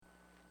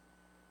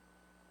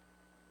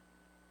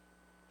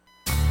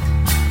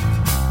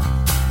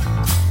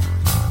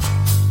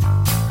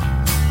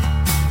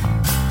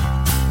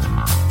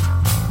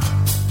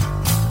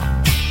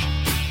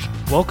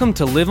Welcome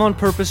to Live on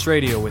Purpose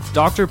Radio with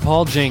Dr.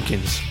 Paul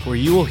Jenkins, where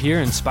you will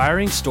hear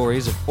inspiring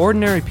stories of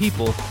ordinary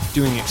people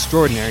doing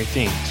extraordinary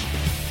things.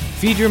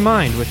 Feed your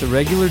mind with a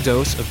regular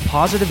dose of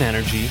positive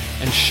energy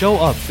and show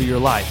up for your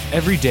life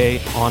every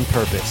day on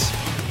purpose.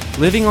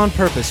 Living on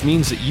purpose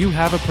means that you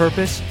have a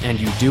purpose and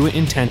you do it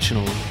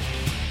intentionally.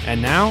 And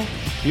now,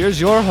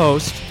 here's your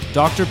host,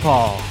 Dr.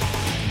 Paul.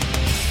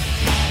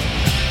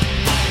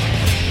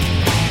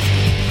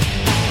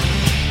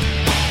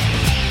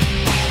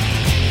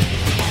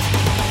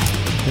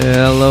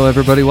 Hello,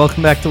 everybody.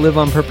 Welcome back to Live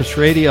on Purpose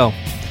Radio.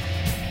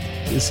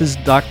 This is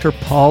Dr.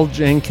 Paul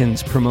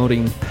Jenkins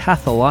promoting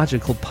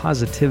pathological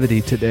positivity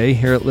today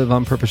here at Live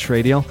on Purpose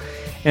Radio.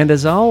 And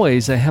as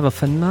always, I have a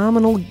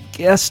phenomenal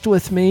guest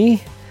with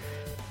me.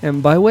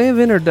 And by way of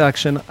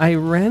introduction, I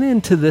ran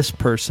into this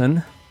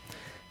person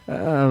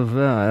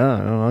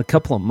a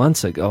couple of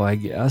months ago, I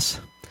guess.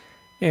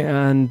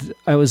 And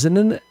I was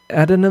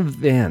at an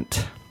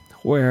event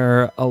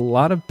where a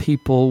lot of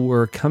people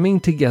were coming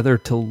together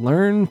to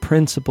learn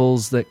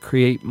principles that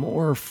create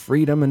more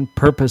freedom and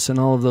purpose and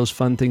all of those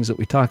fun things that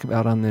we talk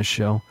about on this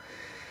show.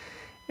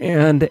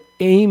 And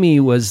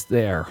Amy was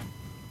there.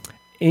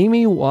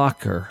 Amy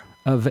Walker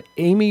of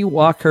Amy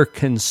Walker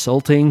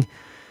Consulting.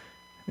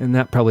 And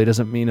that probably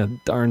doesn't mean a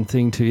darn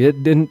thing to you.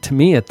 It didn't to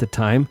me at the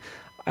time.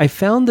 I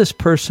found this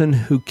person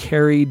who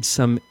carried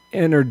some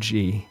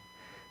energy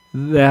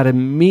that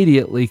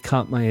immediately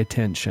caught my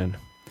attention.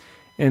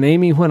 And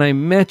Amy, when I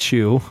met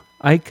you,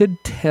 I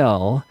could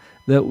tell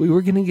that we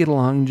were going to get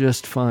along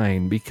just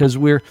fine because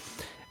we're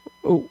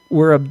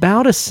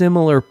about a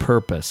similar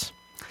purpose.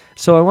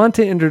 So I want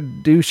to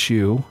introduce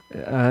you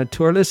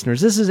to our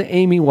listeners. This is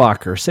Amy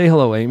Walker. Say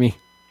hello, Amy.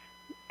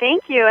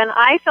 Thank you. And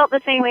I felt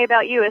the same way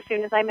about you as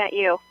soon as I met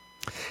you.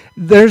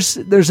 There's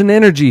an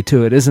energy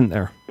to it, isn't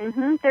there?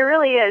 Mm-hmm. There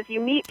really is. You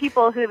meet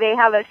people who they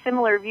have a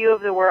similar view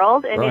of the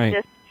world, and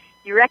Right.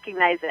 You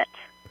recognize it.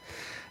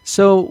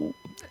 So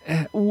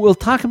we'll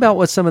talk about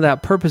what some of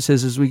that purpose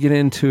is as we get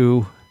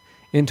into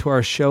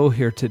our show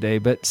here today.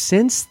 But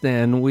since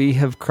then, we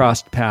have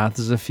crossed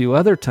paths a few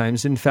other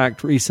times. In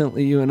fact,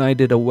 recently you and I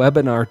did a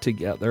webinar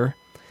together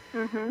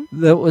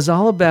that was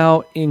all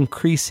about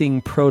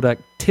increasing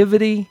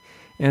productivity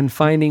and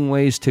finding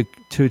ways to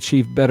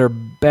achieve better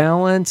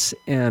balance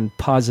and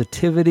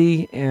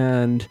positivity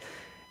and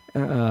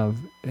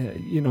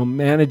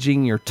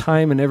managing your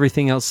time and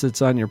everything else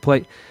that's on your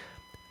plate.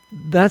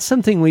 That's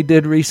something we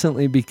did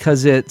recently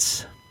because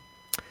it's,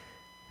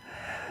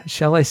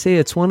 shall I say,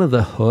 it's one of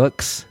the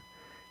hooks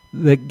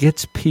that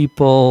gets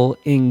people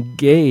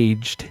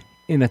engaged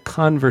in a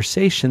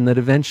conversation that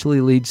eventually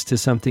leads to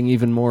something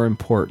even more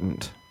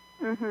important.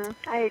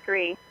 I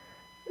agree.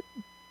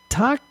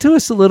 Talk to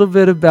us a little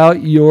bit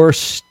about your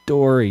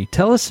story.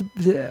 Tell us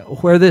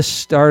where this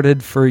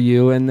started for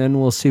you, and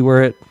then we'll see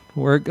where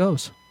it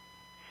goes.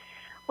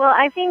 Well,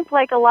 I think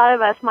like a lot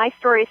of us, my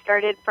story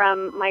started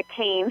from my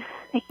pain.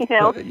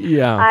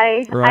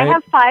 Right. I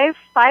have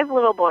five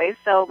little boys.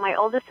 So my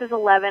oldest is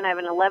 11. I have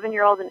an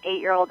 11-year-old, an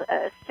 8-year-old,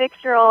 a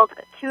 6-year-old,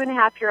 a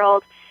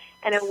 2.5-year-old,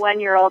 and a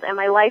 1-year-old. And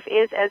my life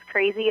is as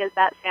crazy as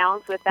that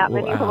sounds with that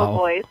many little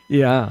boys.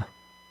 Yeah.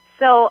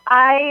 So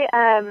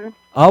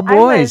all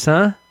boys,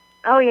 huh?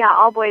 Oh yeah,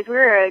 all boys.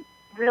 We're a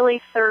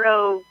really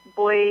thorough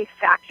boy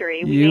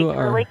factory. We make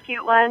really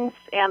cute ones,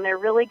 and they're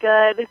really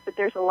good, but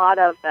there's a lot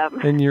of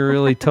them. And you're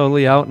really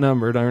totally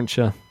outnumbered, aren't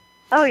you?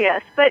 Oh,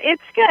 yes, but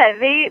it's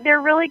good.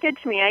 They're really good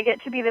to me. I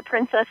get to be the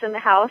princess in the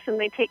house, and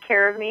they take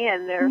care of me,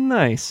 and they're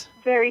nice,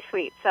 very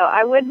sweet. So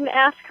I wouldn't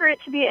ask for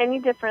it to be any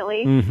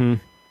differently.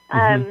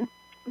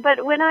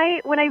 But when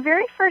I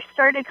very first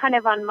started kind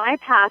of on my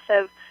path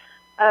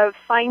of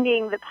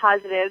finding the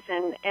positives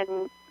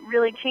and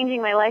really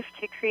changing my life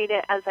to create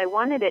it as I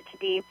wanted it to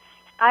be,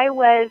 I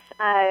was,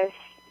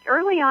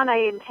 early on, I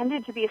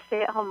intended to be a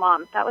stay-at-home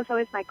mom. That was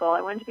always my goal.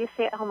 I wanted to be a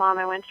stay-at-home mom.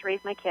 I wanted to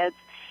raise my kids.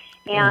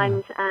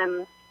 And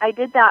I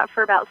did that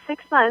for about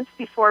 6 months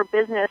before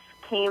business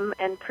came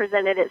and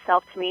presented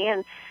itself to me.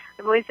 And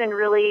I've always been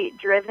really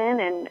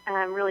driven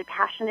and really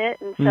passionate.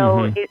 And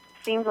so it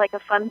seemed like a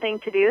fun thing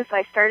to do. So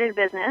I started a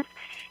business.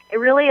 It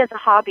really is a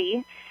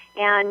hobby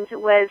and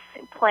was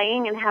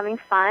playing and having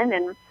fun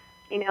and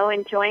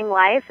enjoying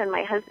life, and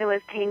my husband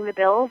was paying the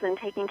bills and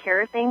taking care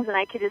of things, and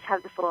I could just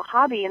have this little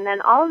hobby. And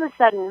then all of a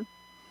sudden,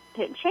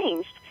 it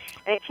changed,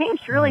 and it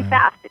changed really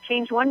fast. It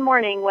changed one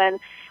morning when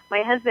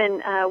my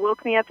husband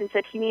woke me up and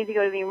said he needed to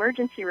go to the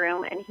emergency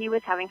room, and he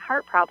was having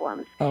heart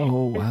problems.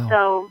 Oh, wow. And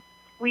so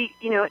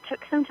it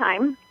took some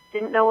time,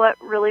 didn't know what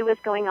really was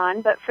going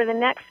on, but for the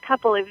next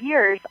couple of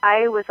years,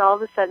 I was all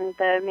of a sudden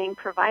the main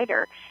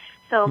provider.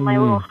 So my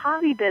little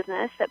hobby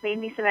business that made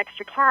me some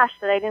extra cash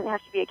that I didn't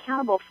have to be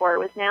accountable for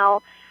was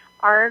now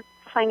our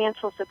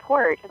financial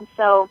support. And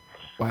so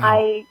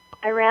I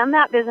ran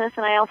that business,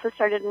 and I also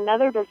started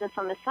another business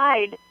on the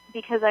side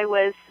because I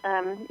was,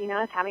 I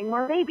was having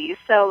more babies.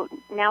 So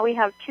now we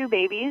have 2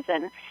 babies,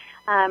 and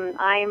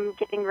I'm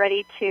getting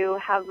ready to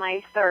have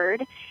my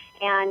third.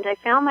 And I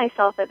found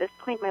myself at this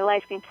point in my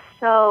life being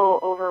so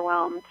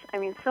overwhelmed. I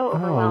mean, so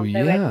overwhelmed.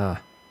 Oh, yeah.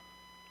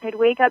 I'd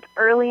wake up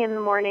early in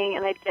the morning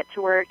and I'd get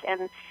to work,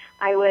 and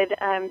I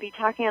would be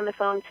talking on the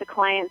phone to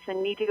clients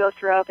and need to go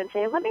throw up and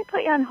say, let me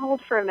put you on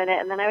hold for a minute.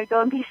 And then I would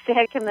go and be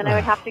sick, and then I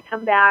would have to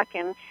come back,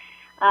 and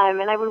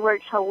I would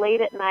work till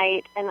late at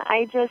night. And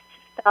I just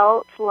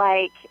felt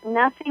like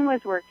nothing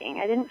was working.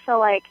 I didn't feel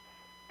like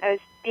I was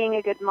being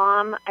a good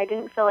mom. I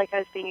didn't feel like I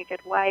was being a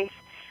good wife.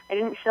 I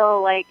didn't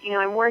feel like,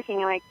 I'm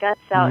working my guts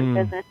out in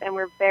business, and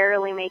we're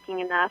barely making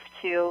enough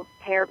to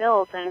pay our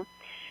bills. And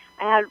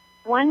I had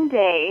one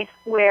day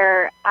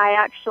where I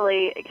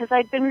actually, because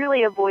I'd been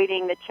really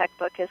avoiding the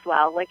checkbook as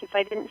well. Like, if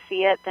I didn't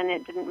see it, then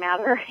it didn't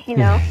matter,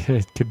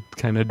 It could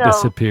kind of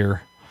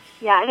disappear.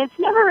 Yeah, and it's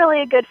never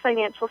really a good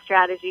financial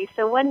strategy.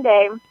 So one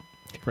day,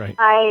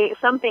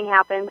 something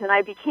happened, and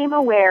I became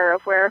aware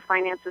of where our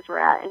finances were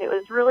at, and it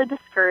was really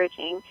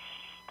discouraging.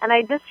 And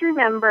I just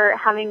remember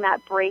having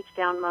that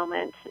breakdown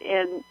moment,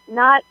 and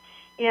not,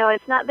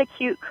 it's not the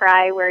cute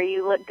cry where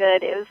you look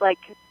good. It was like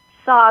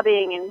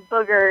sobbing and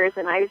boogers,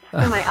 and I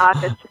was in my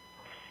office just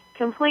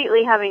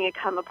completely having it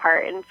come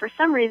apart. And for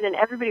some reason,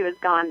 everybody was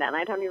gone then.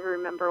 I don't even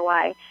remember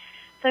why.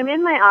 So I'm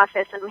in my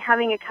office, and I'm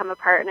having it come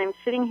apart, and I'm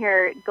sitting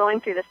here going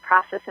through this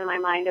process in my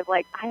mind of,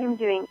 like, I am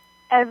doing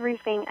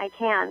everything I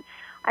can.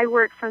 I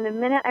work from the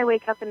minute I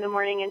wake up in the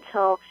morning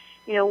until,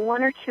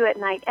 1 or 2 at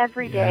night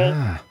every day,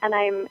 and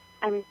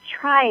I'm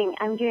trying.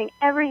 I'm doing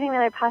everything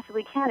that I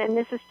possibly can, and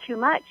this is too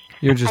much.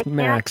 You're just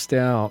maxed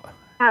out.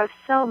 I was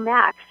so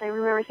maxed. I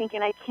remember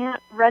thinking, I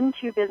can't run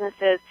 2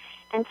 businesses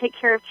and take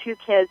care of 2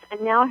 kids,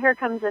 and now here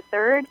comes a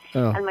third,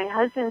 and my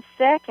husband's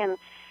sick, and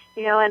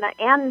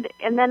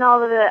and then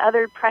all of the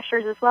other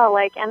pressures as well.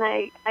 Like,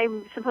 and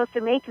I'm supposed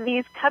to make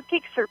these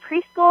cupcakes for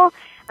preschool,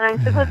 and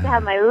I'm supposed to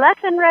have my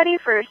lesson ready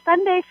for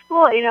Sunday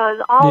school. It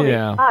was all these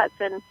thoughts,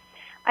 and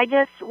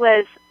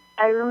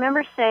I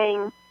remember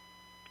saying,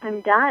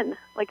 I'm done.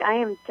 Like, I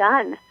am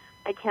done.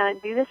 I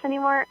can't do this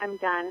anymore. I'm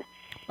done.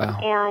 Wow.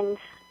 And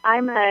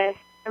I'm a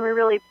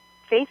really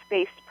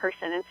faith-based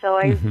person, and so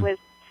I was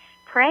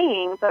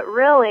praying, but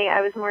really I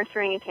was more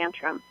throwing a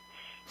tantrum.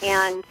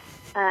 And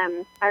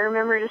I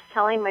remember just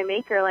telling my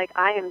maker, like,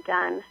 I am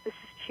done. This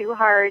is too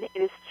hard.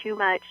 It is too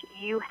much.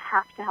 You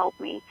have to help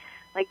me.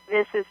 Like,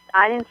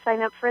 I didn't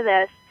sign up for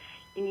this,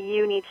 and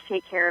you need to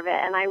take care of it.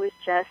 And I was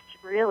just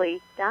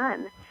really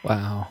done.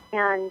 Wow.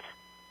 And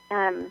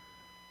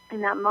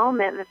in that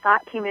moment, the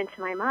thought came into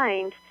my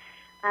mind,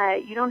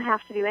 you don't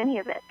have to do any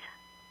of it.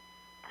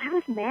 I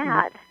was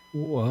mad.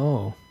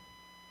 Whoa.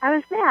 I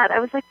was mad. I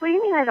was like, what do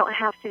you mean I don't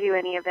have to do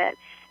any of it?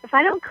 If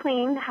I don't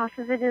clean, the house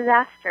is a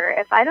disaster.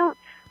 If I don't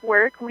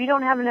work, we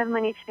don't have enough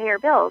money to pay our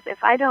bills.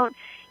 If I don't,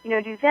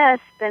 do this,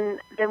 then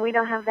we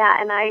don't have that.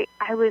 And I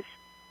was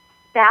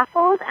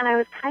baffled, and I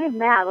was kind of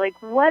mad. Like,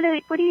 what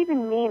do you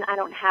even mean I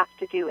don't have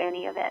to do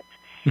any of it?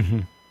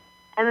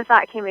 And the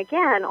thought came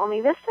again,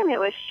 only this time it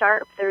was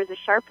sharp. There was a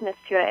sharpness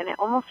to it, and it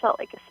almost felt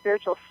like a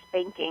spiritual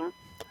spanking.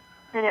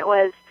 And it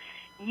was,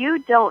 you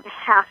don't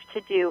have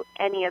to do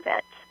any of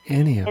it.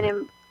 And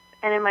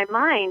in my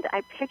mind,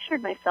 I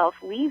pictured myself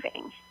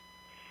leaving.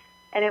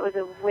 And it was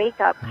a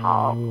wake-up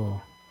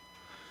call.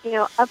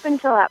 Oh. Up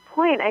until that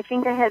point, I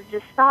think I had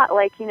just thought,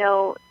 like,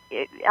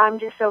 I'm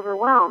just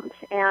overwhelmed,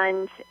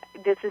 and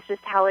this is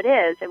just how it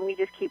is, and we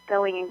just keep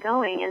going and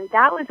going. And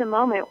that was a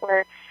moment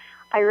where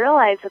I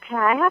realized, okay,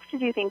 I have to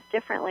do things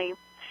differently.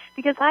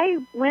 Because I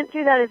went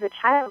through that as a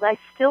child. I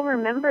still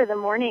remember the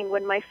morning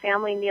when my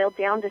family kneeled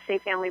down to say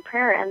family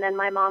prayer, and then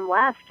my mom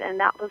left,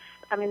 and that was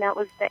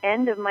the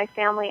end of my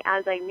family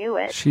as I knew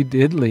it. She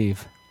did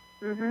leave.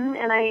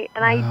 And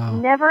I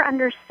never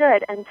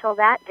understood until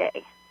that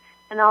day.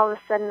 And all of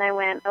a sudden I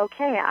went,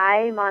 okay,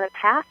 I'm on a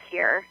path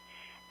here,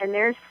 and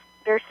there's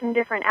some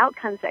different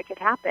outcomes that could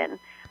happen.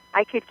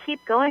 I could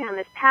keep going on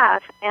this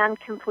path and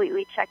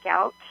completely check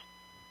out.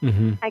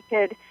 I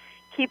could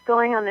keep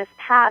going on this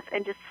path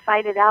and just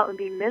fight it out and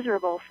be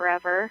miserable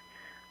forever,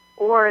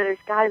 or there's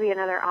got to be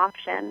another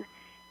option.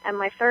 And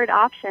my third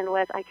option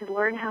was I could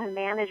learn how to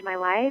manage my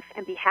life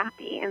and be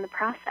happy in the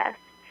process.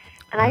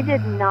 And I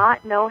did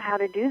not know how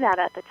to do that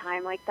at the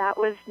time. Like, that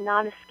was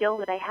not a skill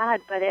that I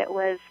had, but it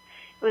was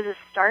a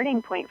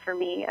starting point for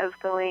me of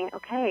going,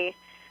 okay,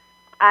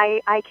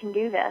 I can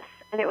do this.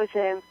 And it was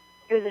a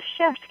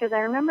shift, because I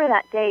remember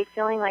that day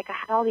feeling like I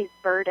had all these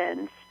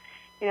burdens.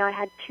 I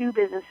had 2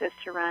 businesses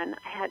to run.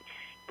 I had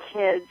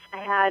kids. I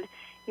had,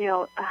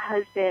 a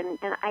husband,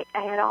 and I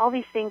had all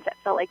these things that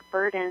felt like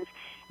burdens.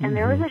 And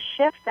there was a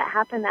shift that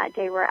happened that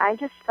day where I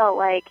just felt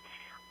like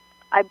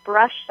I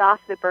brushed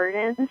off the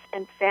burdens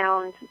and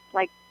found,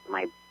 like,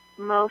 my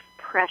most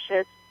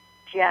precious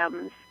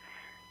gems.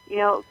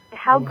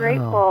 How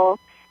grateful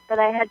that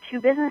I had 2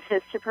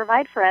 businesses to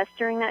provide for us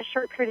during that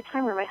short period of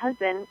time where my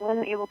husband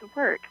wasn't able to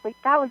work. Like,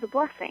 that was a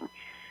blessing.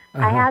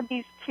 I had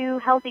these 2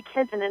 healthy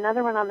kids and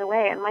another one on the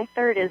way, and my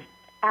third is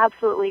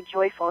absolutely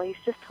joyful. He's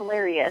just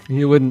hilarious.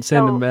 You wouldn't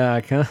send him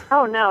back, huh?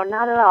 Oh, no,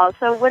 not at all.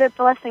 So what a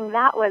blessing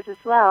that was as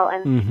well.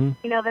 And,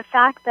 the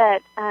fact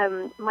that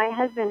my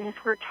husband has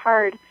worked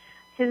hard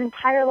his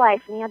entire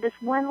life, and he had this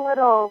one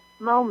little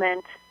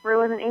moment where he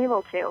wasn't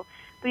able to.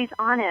 but he's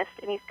honest,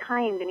 and he's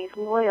kind, and he's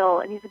loyal,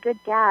 and he's a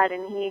good dad,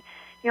 and he,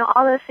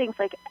 all those things.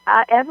 Like,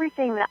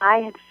 everything that I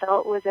had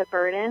felt was a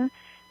burden,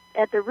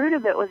 at the root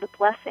of it was a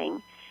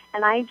blessing.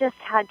 And I just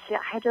had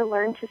to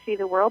learn to see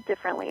the world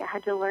differently. I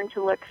had to learn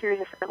to look through a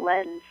different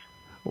lens.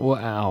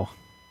 Wow.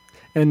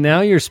 And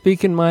now you're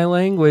speaking my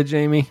language,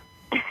 Amy.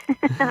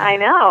 I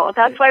know.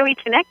 That's why we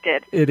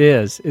connected. It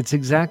is. It's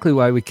exactly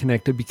why we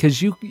connected,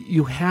 because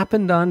you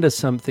happened onto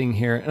something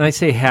here. And I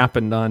say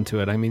happened onto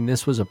it. I mean,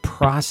 this was a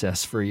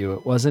process for you.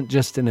 It wasn't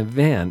just an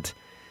event.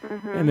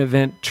 Mm-hmm. An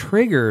event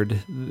triggered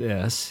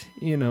this,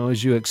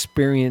 as you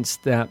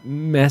experienced that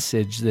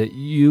message that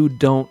you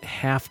don't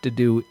have to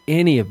do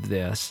any of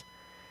this.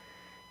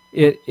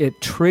 It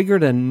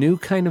triggered a new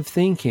kind of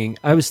thinking.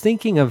 I was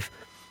thinking of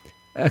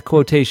a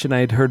quotation I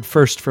had heard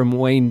first from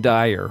Wayne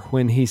Dyer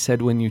when he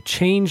said, when you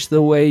change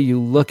the way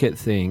you look at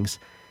things,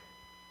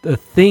 the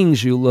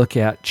things you look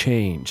at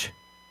change.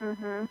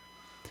 Mm-hmm.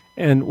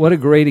 And what a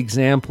great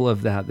example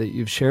of that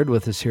you've shared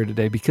with us here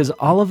today, because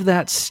all of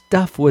that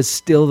stuff was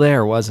still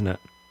there, wasn't it?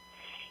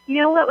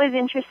 You know what was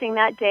interesting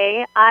that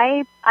day?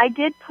 I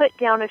did put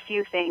down a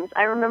few things.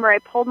 I remember I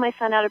pulled my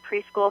son out of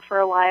preschool for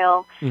a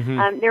while.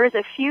 Mm-hmm. There was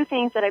a few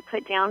things that I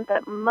put down,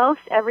 but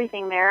most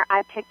everything there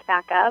I picked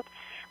back up.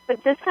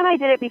 But this time I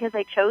did it because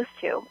I chose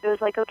to. It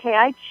was like, okay,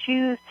 I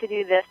choose to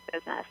do this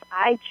business.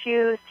 I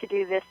choose to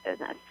do this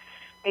business.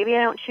 Maybe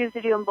I don't choose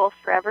to do them both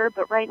forever,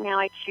 but right now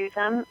I choose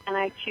them, and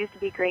I choose to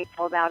be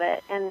grateful about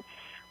it. And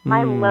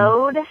my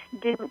load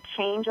didn't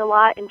change a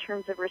lot in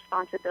terms of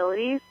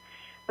responsibilities,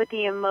 but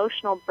the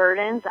emotional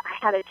burdens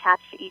I had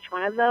attached to each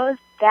one of those,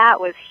 that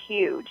was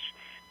huge.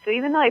 So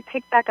even though I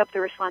picked back up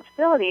the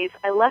responsibilities,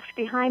 I left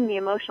behind the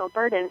emotional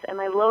burdens, and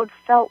my load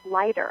felt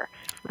lighter.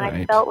 Right.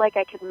 I felt like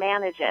I could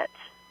manage it.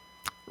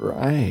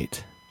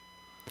 Right.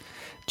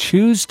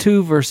 Choose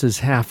to versus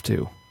have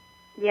to.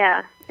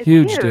 Yeah. It's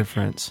huge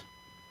difference.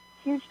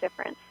 Huge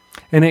difference.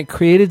 And it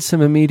created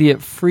some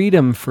immediate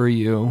freedom for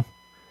you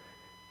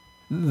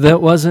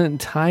that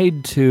wasn't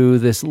tied to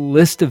this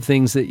list of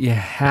things that you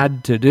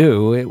had to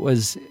do. It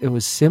was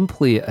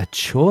simply a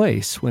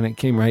choice when it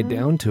came right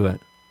down to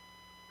it.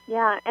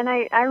 Yeah, and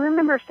I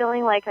remember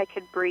feeling like I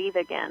could breathe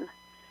again.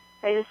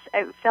 It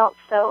felt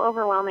so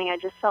overwhelming. I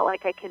just felt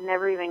like I could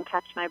never even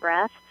catch my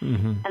breath.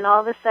 Mm-hmm. And all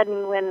of a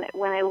sudden, when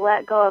I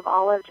let go of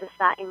all of just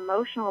that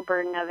emotional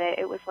burden of it,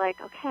 it was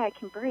like, okay, I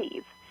can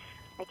breathe.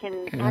 I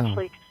can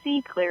actually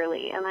see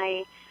clearly, and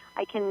I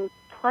can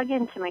plug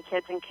into my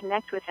kids and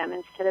connect with them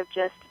instead of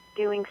just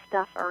doing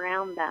stuff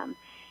around them.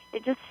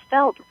 It just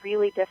felt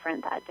really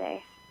different that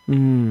day.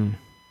 And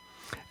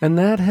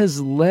that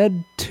has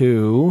led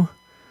to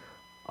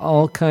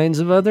all kinds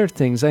of other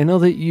things. I know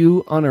that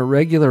you, on a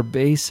regular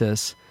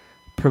basis,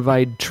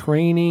 provide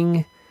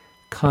training,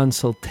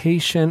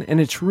 consultation,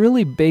 and it's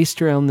really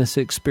based around this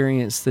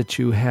experience that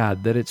you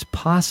had, that it's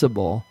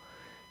possible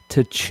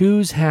to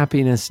choose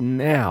happiness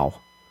now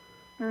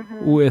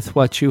with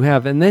what you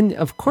have. And then,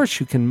 of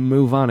course, you can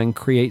move on and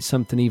create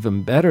something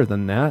even better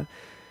than that.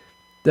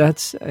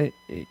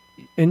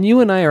 And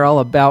you and I are all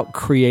about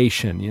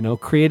creation,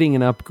 creating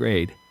an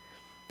upgrade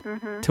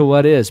to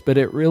what is. But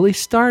it really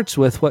starts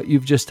with what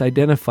you've just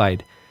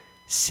identified.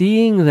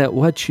 Seeing that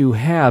what you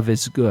have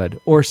is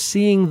good, or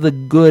seeing the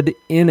good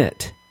in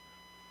it,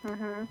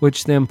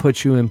 which then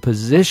puts you in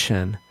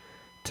position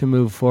to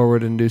move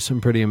forward and do some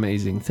pretty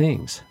amazing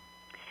things.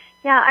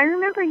 Yeah, I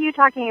remember you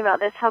talking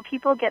about this, how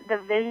people get the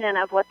vision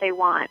of what they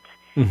want,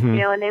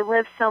 and they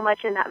live so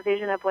much in that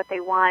vision of what they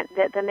want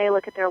that then they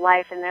look at their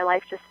life and their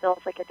life just feels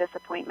like a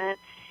disappointment.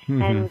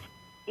 And,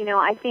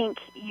 I think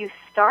you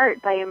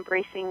start by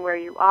embracing where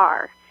you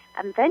are,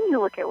 and then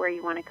you look at where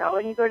you want to go,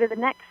 and you go to the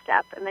next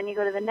step, and then you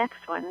go to the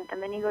next one,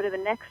 and then you go to the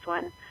next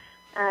one.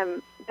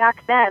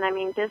 Back then,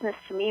 business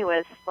to me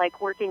was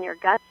like working your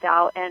guts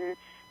out and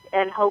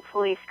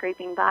hopefully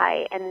scraping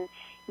by. And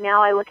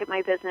now I look at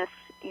my business,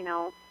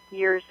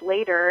 years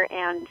later,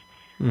 and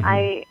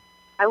I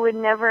would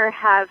never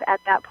have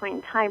at that point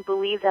in time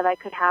believed that I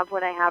could have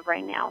what I have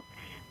right now.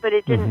 But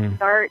it didn't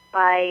start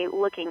by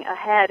looking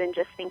ahead and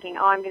just thinking,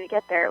 oh, I'm going to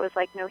get there. It was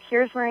like, no,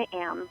 here's where I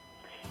am.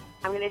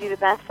 I'm going to do the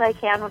best I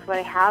can with what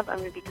I have. I'm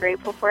going to be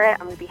grateful for it.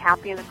 I'm going to be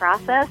happy in the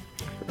process.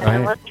 And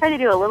then let's try to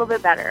do a little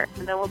bit better.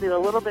 And then we'll do a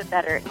little bit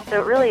better.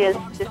 So it really is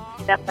just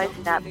step by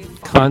step.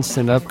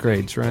 Constant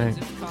upgrades, right?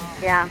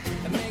 Yeah.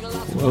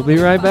 We'll be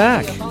right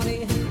back.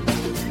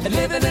 And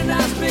live in a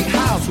nice big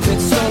house with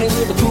it's sunny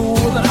with a pool,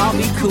 and I'll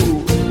be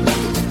cool.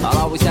 I'll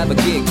always have a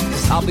gig,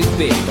 I'll be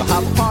big.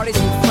 I'll have parties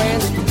with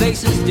friends,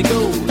 places to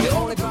go. The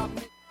only problem.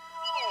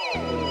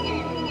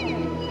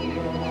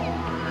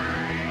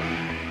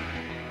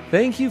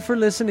 Thank you for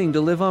listening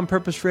to Live on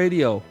Purpose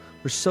Radio.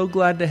 We're so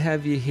glad to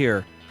have you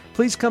here.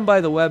 Please come by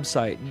the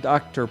website,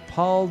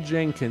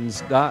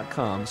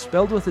 drpauljenkins.com,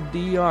 spelled with a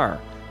D-R.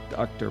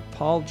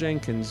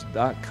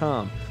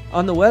 drpauljenkins.com.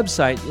 On the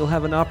website, you'll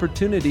have an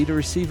opportunity to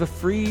receive a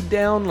free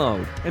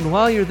download. And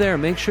while you're there,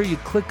 make sure you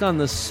click on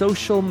the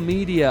social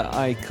media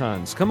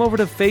icons. Come over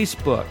to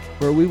Facebook,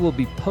 where we will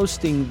be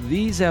posting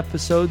these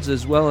episodes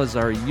as well as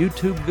our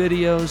YouTube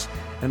videos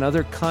and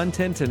other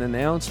content and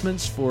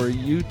announcements for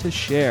you to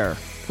share.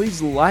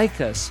 Please like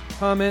us,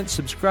 comment,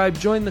 subscribe,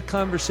 join the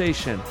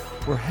conversation.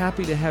 We're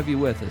happy to have you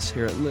with us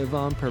here at Live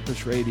on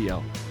Purpose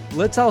Radio.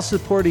 Let's all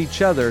support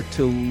each other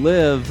to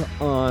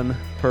live on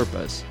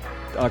purpose.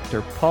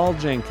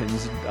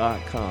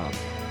 drpauljenkins.com.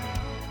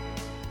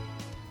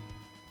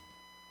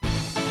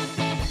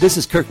 This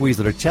is Kirk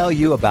Weisler to tell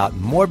you about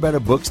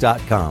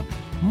morebetterbooks.com.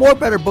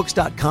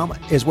 Morebetterbooks.com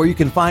is where you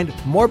can find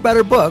more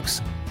better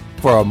books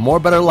for a more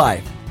better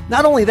life.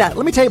 Not only that,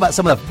 let me tell you about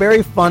some of the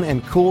very fun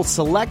and cool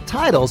select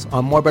titles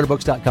on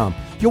morebetterbooks.com.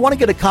 You'll want to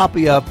get a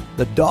copy of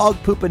The Dog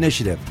Poop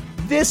Initiative.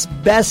 This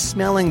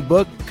best-smelling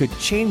book could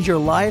change your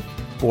life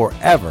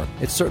forever.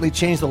 It's certainly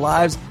changed the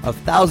lives of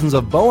thousands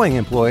of Boeing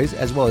employees,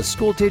 as well as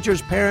school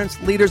teachers, parents,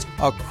 leaders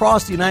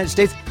across the United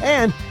States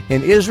and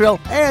in Israel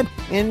and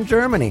in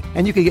Germany.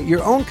 And you can get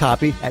your own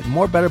copy at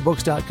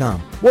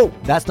morebetterbooks.com. Whoa,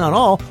 that's not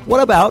all.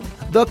 What about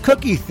The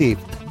Cookie Thief?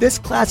 This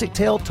classic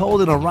tale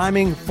told in a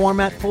rhyming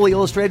format, fully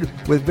illustrated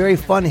with very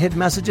fun hidden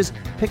messages.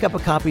 Pick up a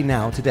copy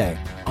now today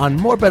on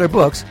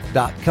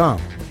morebetterbooks.com.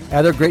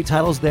 Other great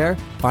titles there: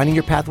 Finding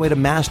Your Pathway to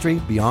Mastery,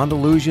 Beyond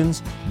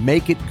Illusions,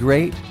 Make It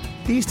Great.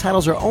 These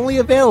titles are only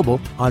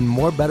available on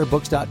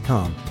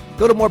morebetterbooks.com.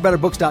 Go to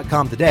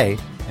morebetterbooks.com today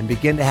and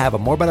begin to have a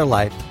more better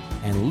life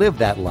and live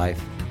that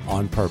life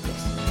on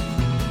purpose.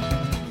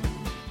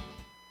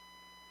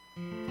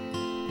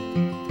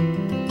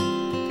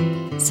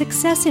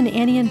 Success in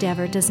any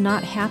endeavor does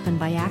not happen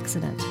by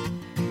accident.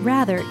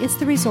 Rather, it's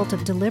the result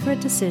of deliberate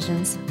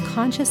decisions,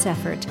 conscious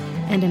effort,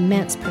 and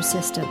immense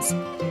persistence,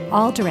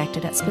 all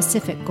directed at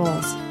specific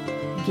goals.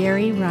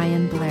 Gary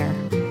Ryan Blair.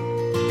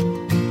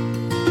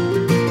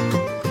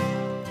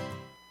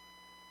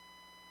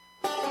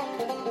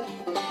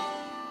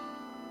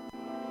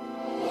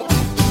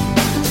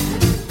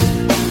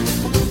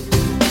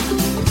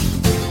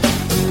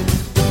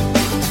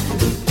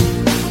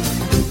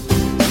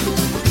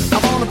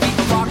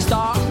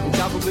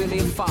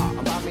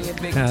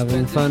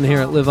 Having fun here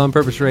at Live on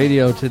Purpose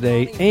Radio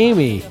today.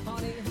 Amy,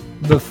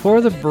 before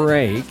the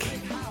break,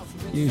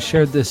 you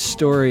shared this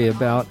story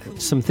about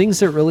some things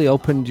that really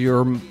opened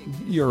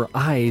your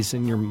eyes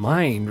and your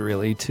mind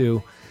really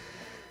to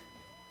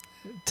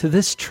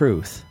this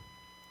truth.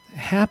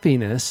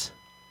 Happiness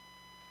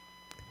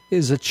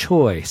is a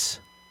choice.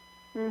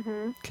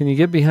 Mm-hmm. Can you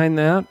get behind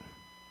that?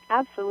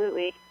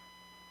 Absolutely.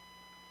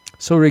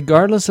 So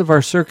regardless of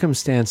our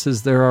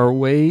circumstances, there are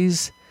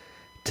ways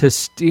to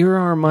steer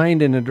our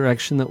mind in a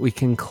direction that we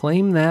can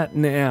claim that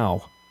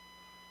now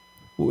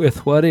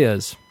with what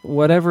is,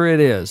 whatever it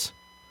is.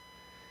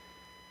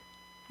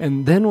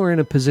 And then we're in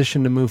a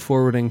position to move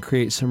forward and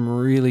create some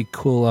really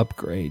cool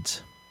upgrades.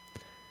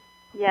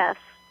 Yes.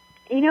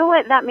 You know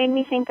what that made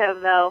me think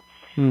of, though?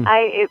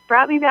 It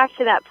brought me back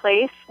to that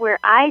place where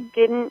I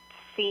didn't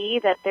see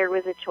that there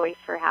was a choice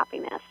for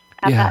happiness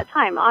at that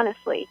time,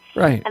 honestly.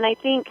 Right. And I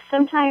think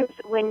sometimes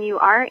when you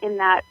are in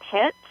that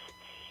pit,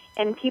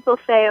 and people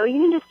say, oh,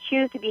 you can just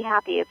choose to be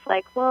happy. It's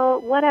like,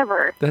 well,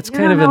 whatever. That's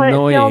kind of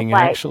annoying,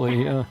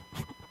 actually. Yeah.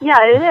 Yeah,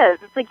 it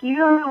is. It's like you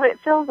don't know what it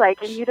feels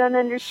like, and you don't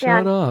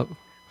understand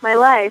my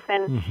life.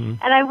 And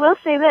and I will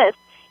say this.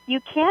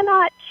 You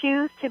cannot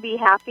choose to be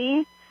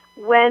happy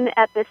when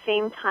at the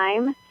same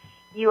time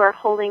you are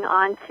holding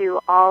on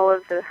to all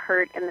of the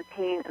hurt and the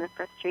pain and the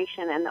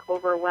frustration and the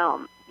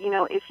overwhelm. You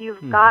know, if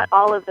you've got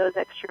all of those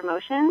extra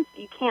emotions,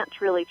 you can't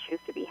really choose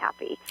to be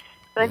happy.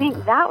 So I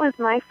think that was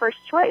my first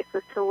choice,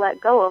 was to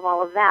let go of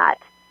all of that,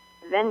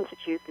 then to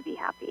choose to be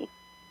happy.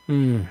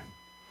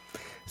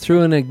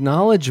 Through an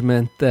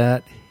acknowledgement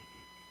that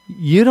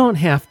you don't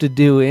have to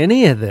do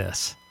any of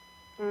this.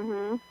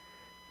 Mm-hmm.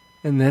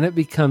 And then it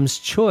becomes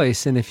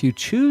choice. And if you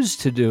choose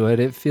to do it,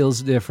 it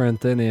feels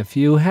different than if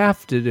you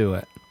have to do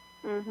it.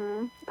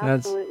 Mm-hmm.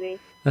 Absolutely.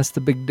 That's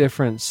the big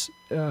difference.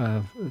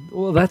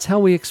 Well, that's how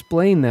we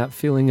explain that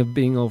feeling of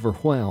being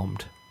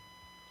overwhelmed.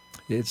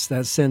 It's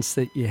that sense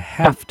that you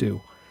have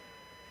to.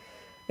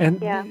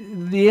 And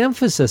the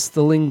emphasis,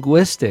 the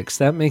linguistics,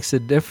 that makes a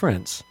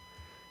difference.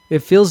 It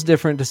feels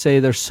different to say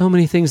there's so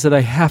many things that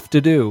I have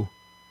to do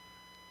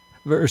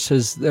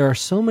versus there are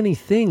so many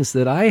things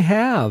that I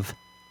have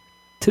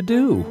to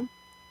do.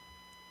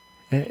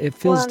 It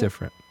feels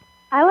different.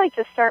 I like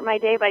to start my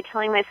day by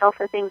telling myself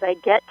the things I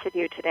get to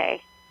do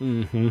today.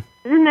 Mm-hmm.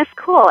 Isn't this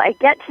cool? I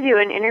get to do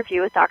an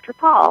interview with Dr.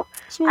 Paul.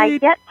 Sweet. I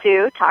get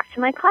to talk to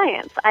my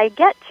clients. I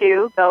get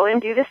to go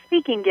and do the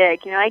speaking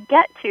gig. You know, I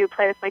get to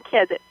play with my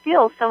kids. It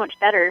feels so much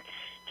better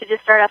to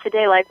just start off the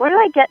day like, what do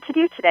I get to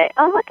do today?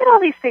 Oh, look at all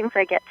these things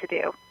I get to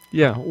do.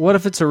 Yeah. What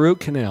if it's a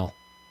root canal?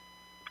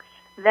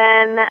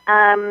 Then,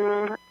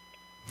 I've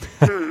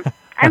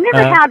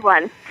never had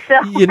one.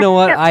 So you know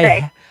what?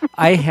 I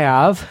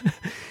have.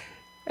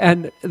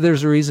 And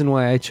there's a reason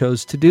why I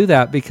chose to do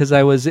that, because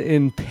I was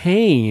in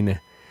pain.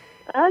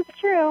 That's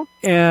true.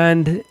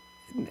 And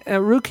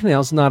a root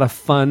canal is not a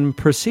fun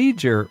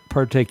procedure,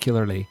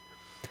 particularly.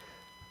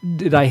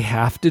 Did I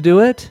have to do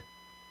it?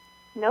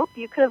 Nope,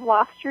 you could have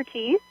lost your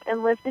teeth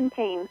and lived in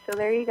pain, so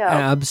there you go.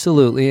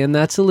 Absolutely, and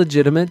that's a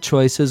legitimate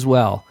choice as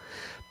well.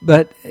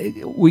 But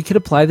we could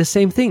apply the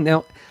same thing.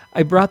 Now,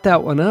 I brought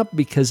that one up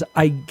because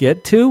I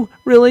get to?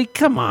 Really?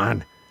 Come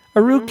on.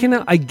 A root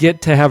canal? I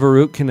get to have a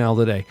root canal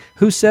today.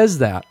 Who says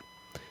that?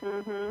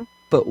 Mm-hmm.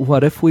 But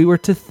what if we were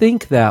to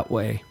think that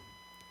way?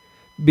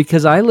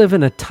 Because I live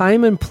in a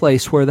time and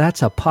place where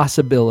that's a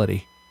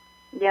possibility.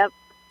 Yep.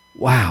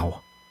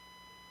 Wow.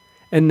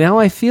 And now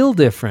I feel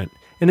different.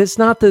 And it's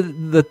not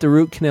that the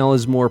root canal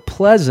is more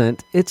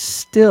pleasant. It's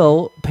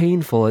still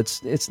painful.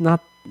 It's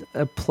not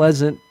a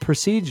pleasant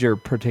procedure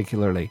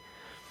particularly.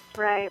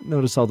 Right.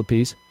 Notice all the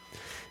P's?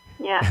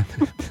 Yeah.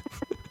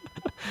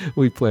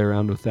 We play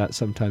around with that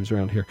sometimes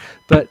around here.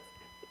 But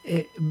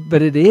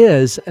it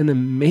is an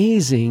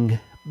amazing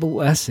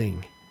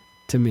blessing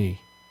to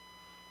me.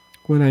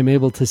 When I'm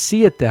able to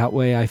see it that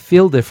way, I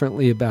feel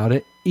differently about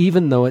it,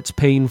 even though it's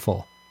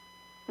painful.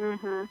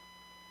 Mm-hmm.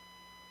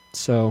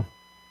 So,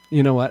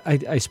 you know what?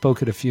 I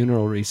spoke at a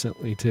funeral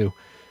recently, too.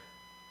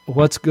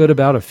 What's good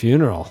about a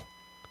funeral?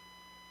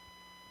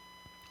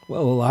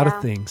 Well, a lot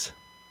of things.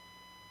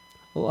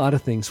 A lot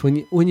of things.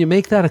 When you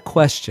make that a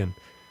question,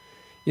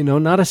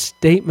 not a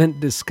statement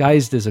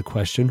disguised as a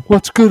question.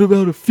 What's good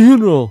about a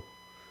funeral?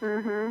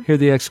 Mm-hmm. Hear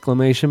the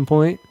exclamation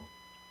point?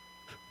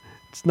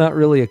 It's not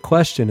really a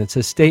question. It's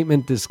a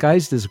statement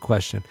disguised as a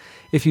question.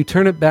 If you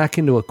turn it back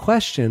into a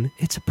question,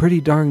 it's a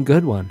pretty darn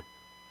good one.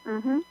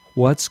 Mm-hmm.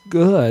 What's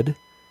good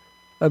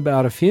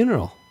about a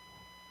funeral?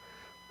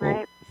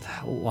 Right.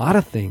 Well, a lot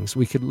of things.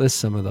 We could list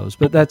some of those,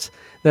 but that's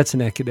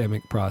an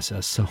academic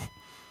process. So,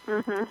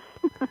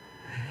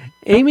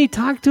 Amy,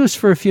 talk to us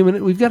for a few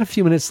minutes. We've got a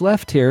few minutes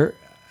left here.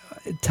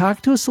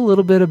 Talk to us a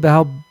little bit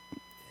about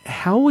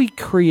how we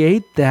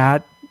create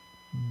that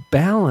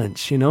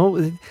balance.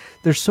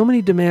 There's so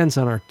many demands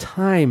on our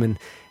time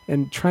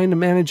and trying to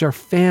manage our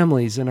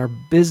families and our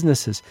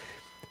businesses.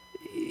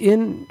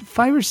 In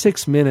 5 or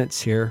 6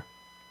 minutes here,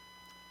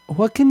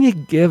 what can you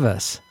give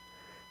us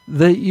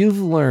that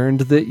you've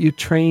learned, that you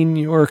train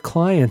your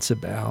clients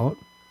about,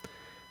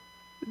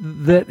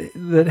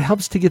 that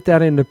helps to get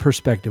that into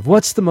perspective?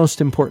 What's the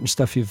most important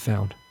stuff you've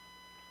found?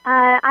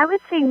 I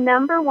would say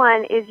number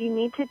one is you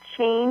need to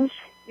change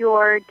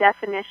your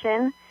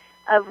definition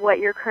of what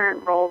your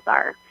current roles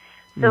are.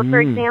 So, for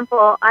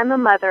example, I'm a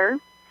mother.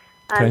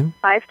 Okay.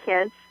 5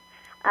 kids.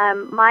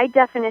 My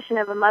definition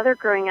of a mother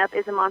growing up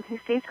is a mom who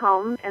stays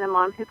home and a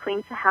mom who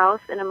cleans the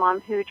house and a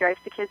mom who drives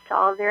the kids to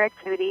all of their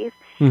activities.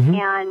 Mm-hmm.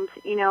 And,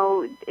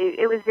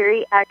 it was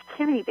very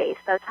activity-based.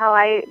 That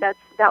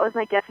was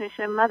my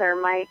definition of mother.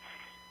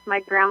 My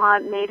grandma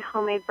made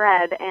homemade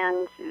bread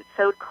and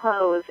sewed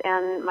clothes,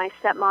 and my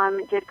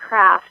stepmom did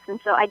crafts. And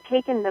so I'd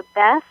taken the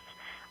best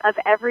of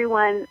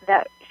everyone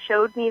that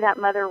showed me that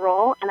mother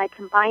role, and I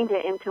combined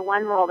it into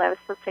one role that was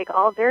supposed to take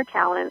all of their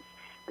talents,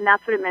 and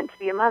that's what it meant to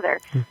be a mother.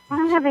 I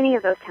don't have any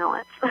of those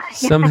talents.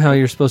 Somehow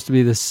you're supposed to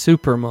be the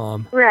super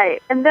mom.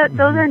 Right, and those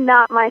are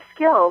not my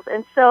skills.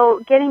 And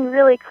so getting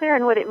really clear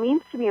on what it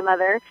means to be a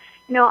mother,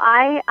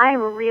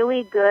 I'm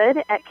really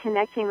good at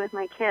connecting with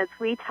my kids.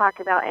 We talk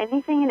about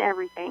anything and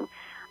everything.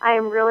 I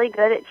am really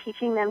good at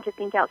teaching them to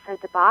think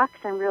outside the box.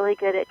 I'm really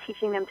good at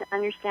teaching them to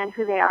understand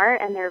who they are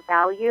and their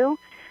value.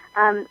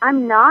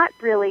 I'm not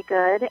really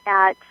good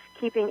at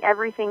keeping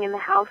everything in the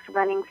house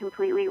running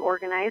completely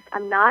organized.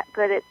 I'm not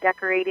good at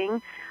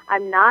decorating.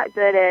 I'm not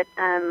good at,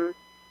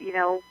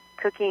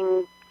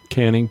 cooking.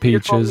 Canning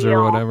peaches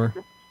or whatever.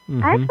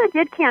 Mm-hmm. I actually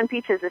did can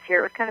peaches this year.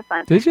 It was kind of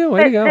fun. Did you?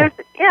 Way to go.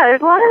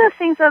 There's a lot of those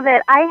things, though,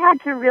 that I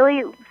had to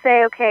really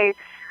say, okay,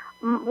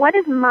 what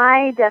is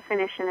my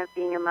definition of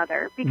being a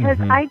mother? Because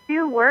I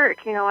do work.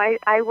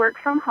 I work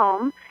from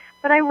home,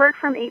 but I work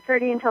from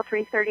 8:30 until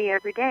 3:30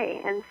 every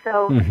day. And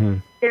so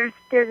there's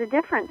a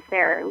difference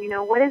there.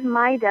 What is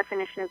my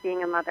definition of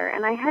being a mother?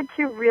 And I had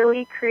to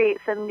really create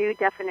some new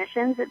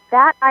definitions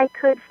that I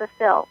could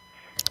fulfill.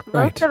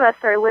 Right. Most of us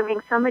are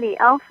living somebody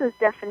else's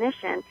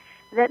definition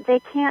that they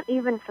can't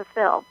even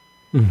fulfill.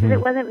 Because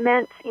it wasn't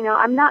meant,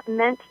 I'm not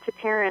meant to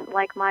parent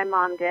like my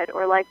mom did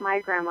or like my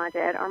grandma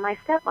did or my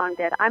stepmom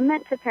did. I'm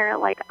meant to parent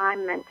like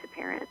I'm meant to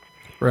parent.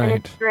 Right. And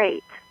it's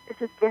great. It's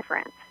just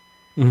different.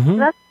 Mm-hmm.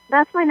 So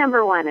that's my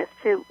number one, is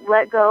to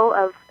let go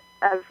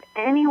of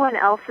anyone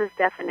else's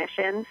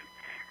definitions.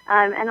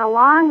 And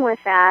along with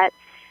that,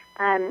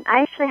 I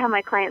actually have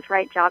my clients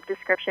write job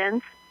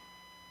descriptions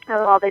of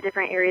all the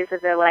different areas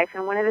of their life.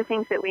 And one of the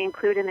things that we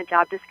include in the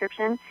job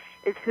description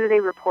is who they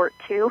report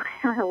to.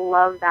 I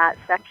love that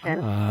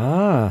section.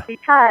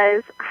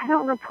 Because I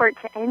don't report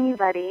to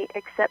anybody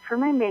except for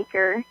my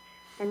maker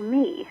and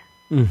me.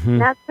 Mm-hmm.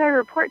 And that's who I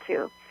report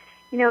to.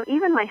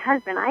 Even my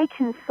husband, I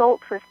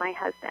consult with my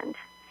husband,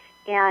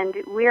 and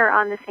we are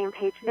on the same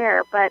page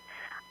there. But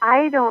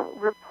I don't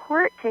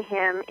report to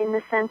him in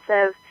the sense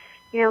of,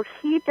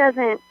 he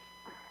doesn't.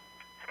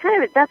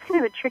 That's kind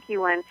of a tricky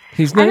one.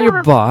 He's not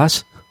your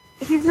boss.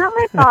 He's not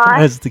my boss.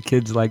 As the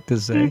kids like to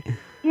say.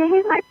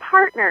 he's my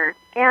partner,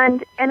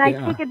 and I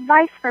take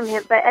advice from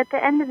him. But at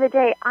the end of the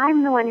day,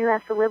 I'm the one who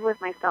has to live with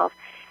myself.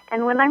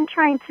 And when I'm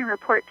trying to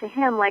report to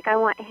him, like I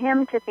want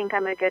him to think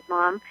I'm a good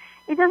mom,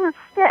 it doesn't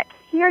stick.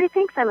 He already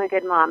thinks I'm a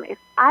good mom. If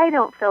I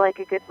don't feel like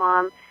a good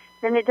mom,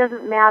 then it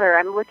doesn't matter.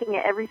 I'm looking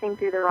at everything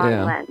through the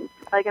wrong lens.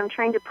 Like I'm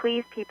trying to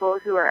please people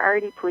who are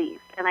already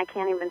pleased, and I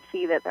can't even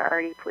see that they're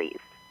already pleased.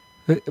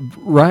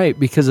 Right,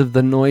 because of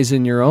the noise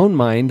in your own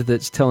mind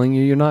that's telling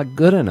you you're not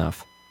good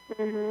enough.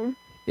 Mm-hmm.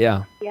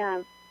 Yeah.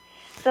 Yeah.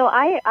 So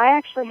I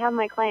actually have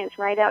my clients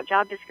write out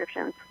job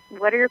descriptions.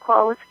 What are your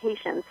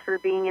qualifications for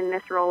being in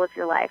this role of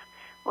your life?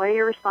 What are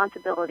your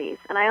responsibilities?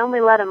 And I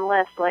only let them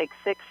list like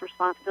 6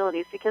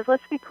 responsibilities because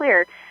let's be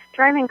clear,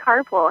 driving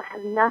carpool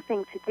has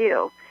nothing to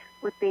do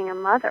with being a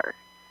mother.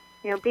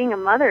 You know, being a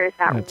mother is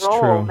that That's role,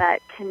 true.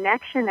 that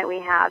connection that we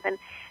have. And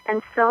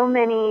so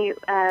many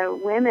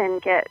women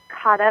get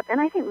caught up,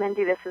 and I think men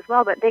do this as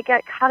well, but they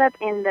get caught up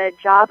in the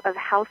job of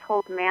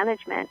household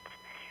management,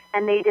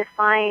 and they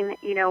define,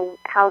 you know,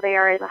 how they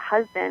are as a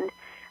husband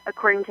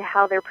according to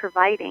how they're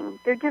providing.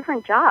 They're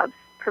different jobs.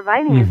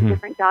 Providing is a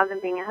different job than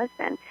being a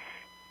husband.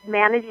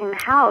 Managing the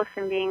house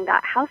and being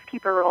that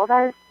housekeeper role,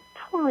 that is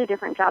a totally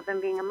different job than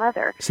being a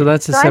mother. So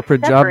that's a So I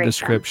separate job separate them.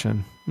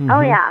 description. Oh,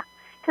 yeah.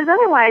 Because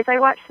otherwise, I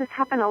watch this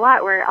happen a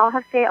lot where I'll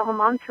have stay-at-home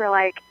moms who are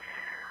like,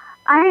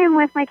 I am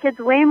with my kids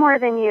way more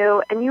than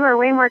you, and you are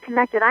way more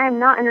connected. I am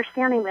not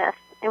understanding this.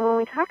 And when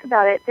we talk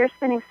about it, they're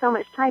spending so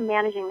much time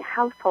managing the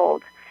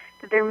household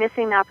that they're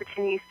missing the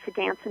opportunities to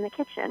dance in the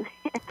kitchen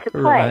and to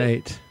play.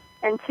 Right.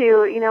 And to,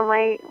 you know,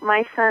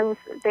 my sons,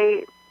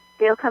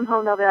 they'll come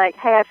home, they'll be like,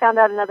 hey, I found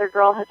out another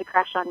girl has a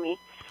crush on me.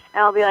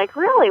 And I'll be like,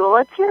 really? Well,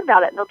 let's hear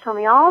about it. And they'll tell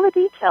me all the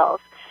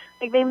details.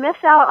 Like, they miss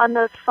out on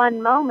those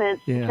fun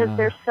moments because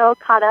they're so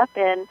caught up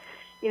in,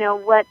 you know,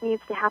 what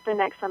needs to happen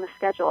next on the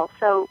schedule.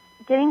 So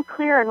getting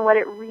clear on what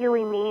it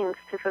really means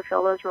to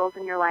fulfill those roles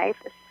in your life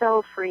is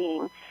so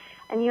freeing.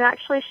 And you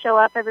actually show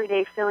up every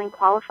day feeling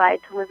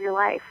qualified to live your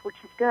life, which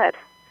is good.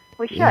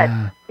 We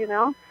should, you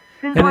know?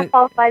 Who's more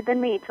qualified than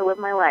me to live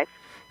my life?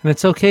 And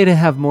it's okay to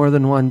have more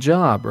than one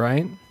job,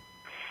 right?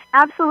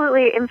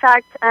 Absolutely. In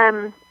fact,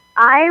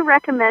 I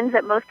recommend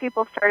that most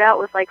people start out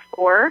with like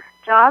 4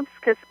 jobs,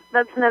 because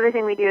that's another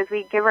thing we do is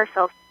we give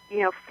ourselves,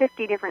 you know,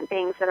 50 different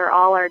things that are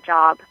all our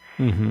job.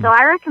 So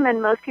I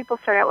recommend most people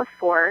start out with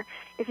 4.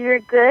 If you're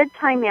a good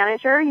time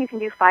manager, you can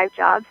do 5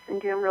 jobs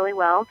and do them really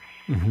well.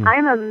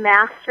 I'm a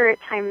master at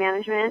time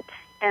management,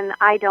 and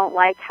I don't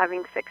like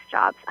having 6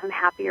 jobs. I'm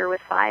happier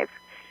with 5.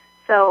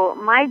 So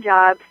my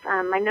jobs,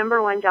 my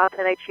number 1 job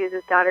that I choose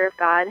is Daughter of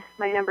God.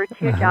 My number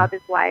 2 job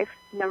is wife.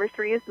 Number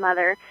 3 is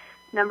mother.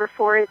 Number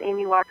 4 is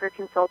Amy Walker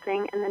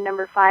Consulting. And then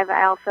number 5,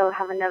 I also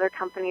have another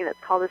company that's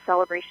called the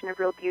Celebration of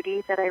Real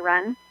Beauty that I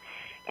run.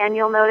 And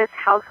you'll notice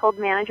household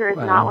manager is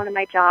not one of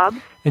my jobs.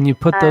 And you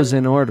put those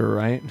in order,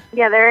 right?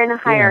 Yeah, they're in a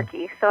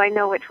hierarchy, so I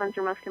know which ones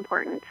are most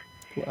important.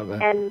 Love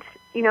it. And,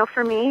 you know,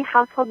 for me,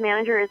 household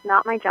manager is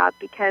not my job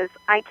because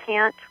I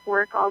can't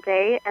work all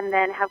day and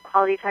then have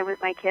quality time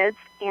with my kids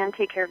and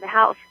take care of the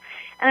house.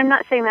 And I'm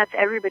not saying that's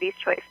everybody's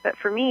choice, but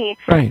for me,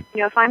 right.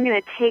 You know, if I'm going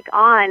to take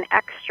on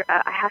extra,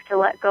 I have to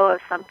let go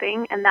of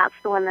something, and that's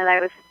the one that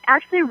I was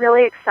actually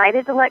really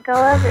excited to let go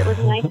of. It was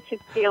nice to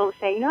be able to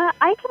say, you know what,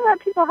 I can let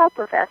people help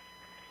with this.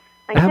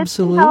 My kids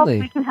can help.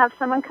 We can have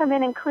someone come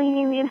in and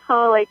clean, you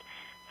know, like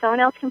someone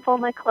else can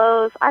fold my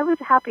clothes. I was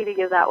happy to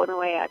give that one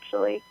away,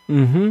 actually.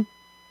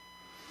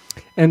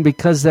 And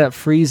because that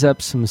frees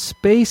up some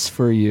space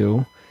for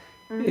you,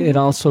 it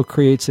also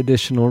creates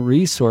additional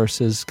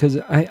resources, because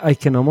I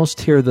can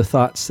almost hear the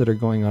thoughts that are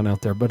going on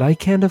out there, but I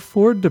can't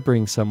afford to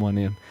bring someone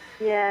in.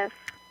 Yes.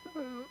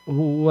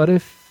 What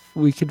if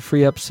we could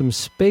free up some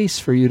space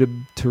for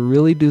you to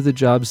really do the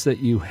jobs that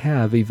you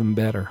have even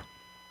better?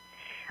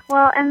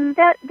 Well, and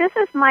this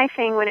is my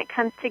thing when it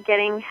comes to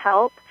getting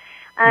help.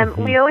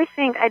 We always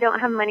think I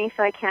don't have money,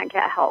 so I can't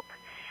get help.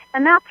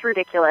 And that's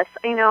ridiculous.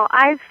 You know,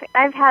 I've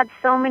had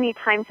so many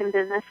times in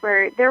business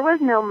where there was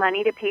no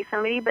money to pay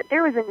somebody, but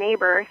there was a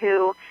neighbor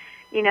who,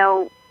 you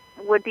know,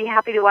 would be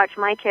happy to watch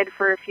my kid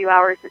for a few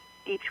hours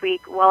each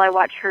week while I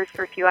watch hers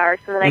for a few hours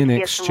so that I can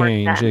get some work done.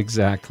 In exchange,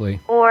 exactly.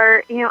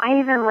 Or, you know, I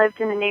even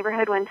lived in a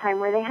neighborhood one time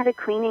where they had a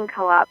cleaning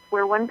co-op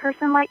where one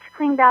person liked to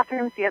clean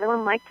bathrooms, the other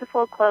one liked to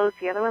fold clothes,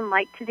 the other one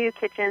liked to do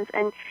kitchens,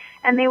 and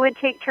they would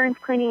take turns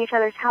cleaning each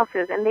other's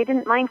houses, and they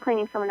didn't mind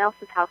cleaning someone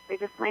else's house. They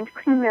just minded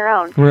cleaning their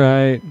own.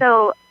 Right.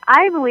 So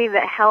I believe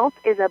that help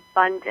is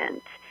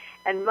abundant,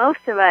 and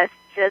most of us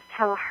just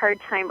have a hard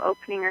time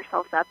opening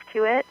ourselves up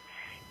to it.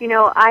 You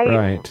know,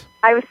 I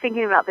was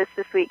thinking about this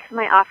week because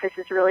my office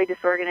is really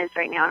disorganized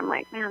right now. And I'm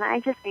like, man, I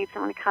just need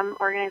someone to come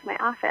organize my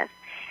office.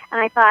 And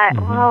I thought,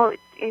 well,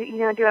 you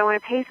know, do I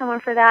want to pay someone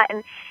for that?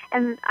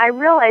 And I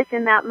realized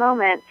in that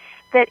moment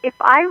that if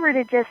I were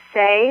to just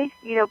say,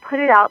 you know, put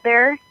it out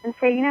there and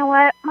say, you know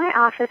what, my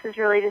office is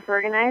really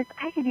disorganized.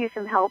 I could use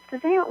some help.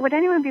 Would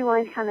anyone be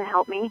willing to come and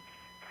help me?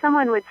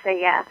 Someone would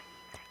say yes.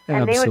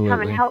 And Absolutely. they would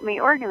come and help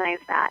me organize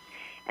that.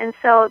 And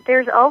so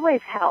there's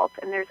always help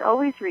and there's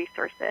always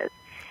resources.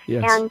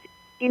 Yes. And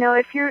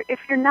if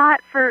you're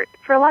not, for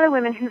a lot of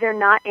women who they're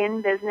not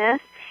in business,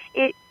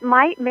 it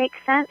might make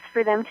sense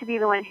for them to be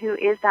the one who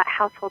is that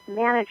household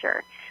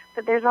manager.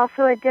 But there's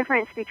also a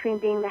difference between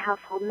being the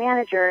household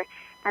manager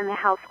and the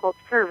household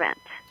servant.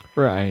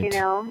 Right.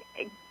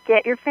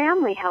 Get your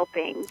family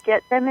helping.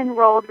 Get them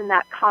enrolled in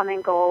that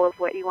common goal of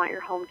what you want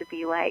your home to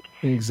be like.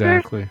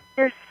 Exactly.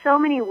 There's so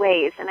many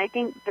ways, and I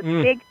think the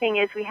big thing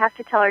is we have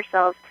to tell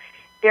ourselves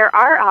there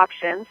are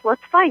options.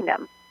 Let's find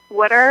them.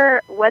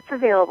 What's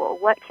available?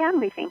 What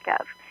can we think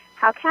of?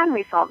 How can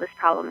we solve this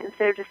problem?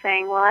 Instead of just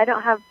saying, well, I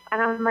don't have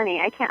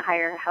money. I can't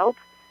hire help.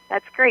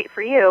 That's great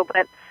for you,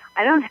 but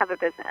I don't have a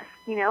business.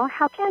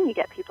 How can you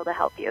get people to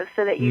help you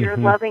so that you're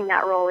loving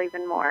that role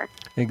even more?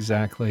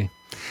 Exactly.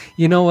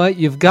 You know what?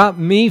 You've got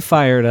me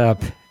fired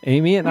up,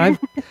 Amy, and I've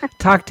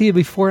talked to you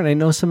before, and I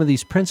know some of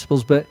these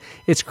principles, but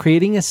it's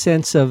creating a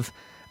sense of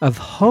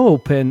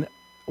hope and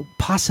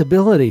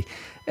possibility.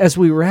 As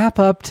we wrap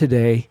up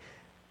today,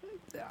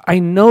 I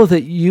know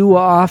that you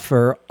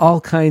offer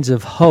all kinds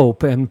of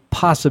hope and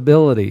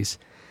possibilities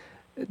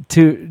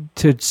to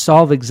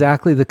solve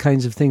exactly the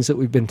kinds of things that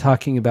we've been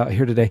talking about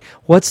here today.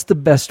 What's the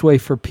best way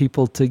for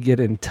people to get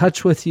in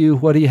touch with you?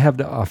 What do you have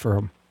to offer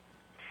them?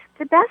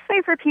 The best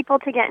way for people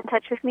to get in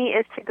touch with me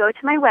is to go to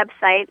my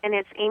website, and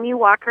it's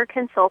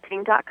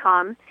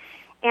amywalkerconsulting.com.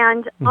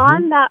 And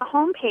on that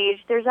homepage,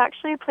 there's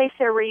actually a place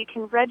there where you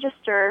can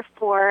register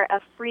for a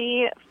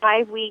free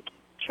 5-week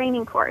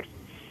training course.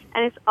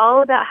 And it's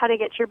all about how to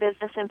get your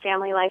business and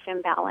family life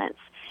in balance.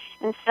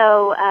 And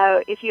so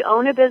if you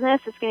own a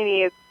business, it's going to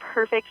be a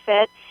perfect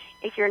fit.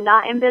 If you're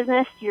not in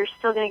business, you're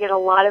still going to get a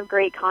lot of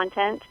great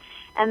content.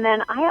 And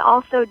then I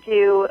also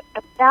do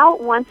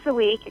about once a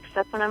week,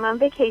 except when I'm on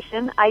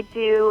vacation, I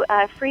do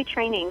free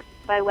trainings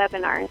by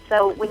webinar.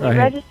 So when you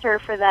register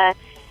for the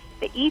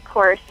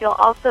e-course, you'll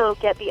also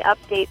get the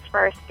updates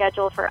for our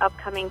schedule for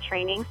upcoming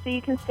training, so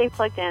you can stay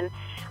plugged in.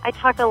 I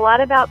talk a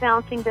lot about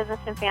balancing business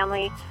and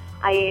family.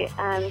 I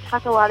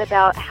talk a lot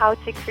about how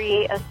to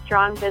create a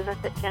strong business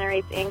that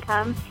generates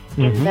income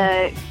in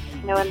the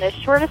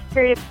shortest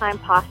period of time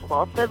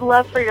possible. So I'd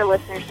love for your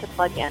listeners to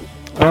plug in.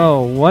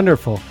 Oh,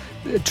 wonderful.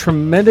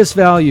 Tremendous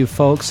value,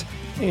 folks.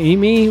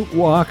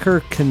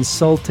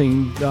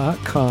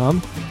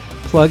 AmyWalkerConsulting.com.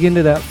 Plug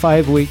into that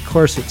 5-week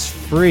course. It's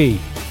free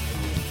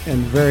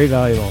and very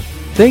valuable.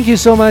 Thank you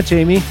so much,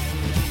 Amy.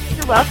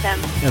 You're welcome.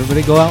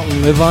 Everybody go out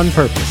and live on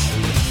purpose.